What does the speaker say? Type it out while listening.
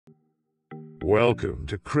Welcome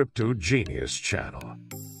to Crypto Genius channel,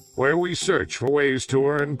 where we search for ways to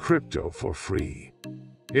earn crypto for free.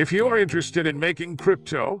 If you are interested in making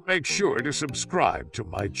crypto, make sure to subscribe to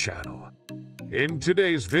my channel. In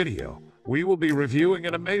today's video, we will be reviewing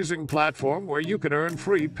an amazing platform where you can earn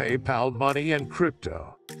free PayPal money and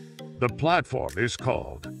crypto. The platform is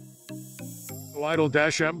called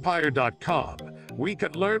idle-empire.com. We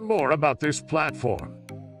can learn more about this platform.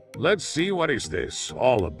 Let's see what is this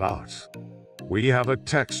all about. We have a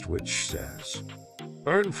text which says,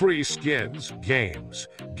 earn free skins, games,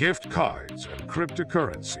 gift cards, and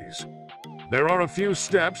cryptocurrencies. There are a few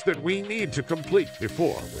steps that we need to complete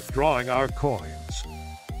before withdrawing our coins.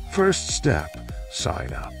 First step,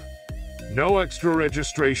 sign up. No extra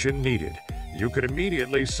registration needed. You can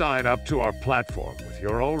immediately sign up to our platform with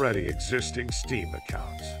your already existing Steam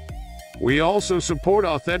account. We also support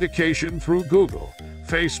authentication through Google,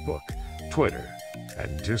 Facebook, Twitter,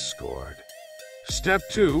 and Discord. Step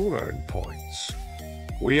 2, earn points.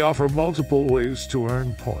 We offer multiple ways to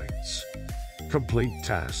earn points. Complete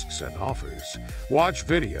tasks and offers, watch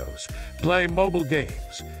videos, play mobile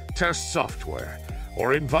games, test software,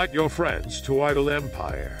 or invite your friends to Idle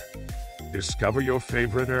Empire. Discover your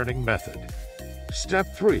favorite earning method.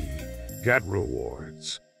 Step 3, get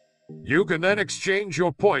rewards. You can then exchange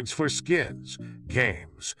your points for skins,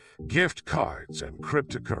 games, gift cards, and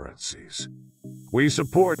cryptocurrencies. We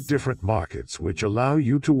support different markets which allow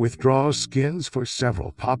you to withdraw skins for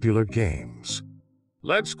several popular games.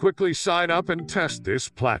 Let's quickly sign up and test this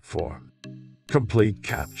platform. Complete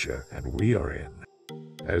CAPTCHA and we are in.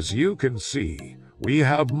 As you can see, we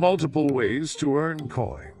have multiple ways to earn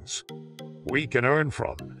coins. We can earn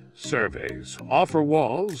from surveys, offer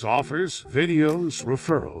walls, offers, videos,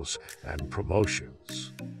 referrals, and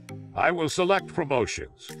promotions. I will select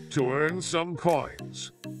promotions to earn some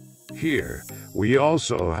coins. Here, we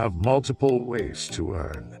also have multiple ways to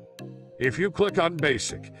earn. If you click on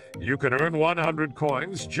Basic, you can earn 100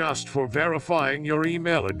 coins just for verifying your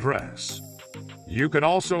email address. You can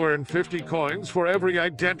also earn 50 coins for every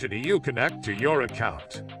identity you connect to your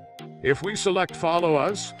account. If we select Follow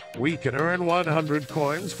Us, we can earn 100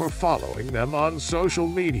 coins for following them on social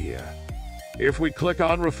media. If we click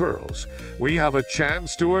on Referrals, we have a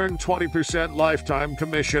chance to earn 20% lifetime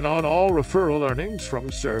commission on all referral earnings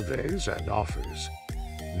from surveys and offers.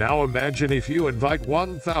 Now imagine if you invite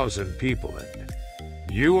 1,000 people in.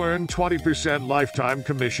 You earn 20% lifetime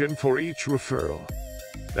commission for each referral.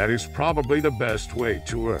 That is probably the best way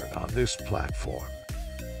to earn on this platform.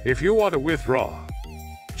 If you want to withdraw,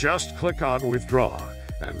 just click on Withdraw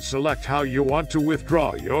and select how you want to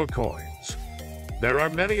withdraw your coins. There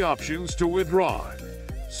are many options to withdraw.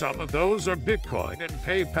 Some of those are Bitcoin and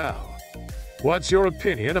PayPal. What's your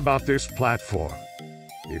opinion about this platform?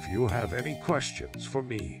 If you have any questions for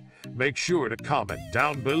me, make sure to comment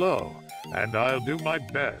down below, and I'll do my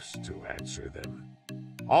best to answer them.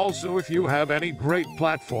 Also, if you have any great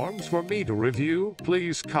platforms for me to review,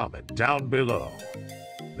 please comment down below.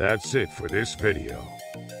 That's it for this video.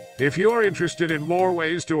 If you're interested in more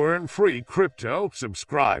ways to earn free crypto,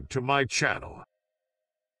 subscribe to my channel.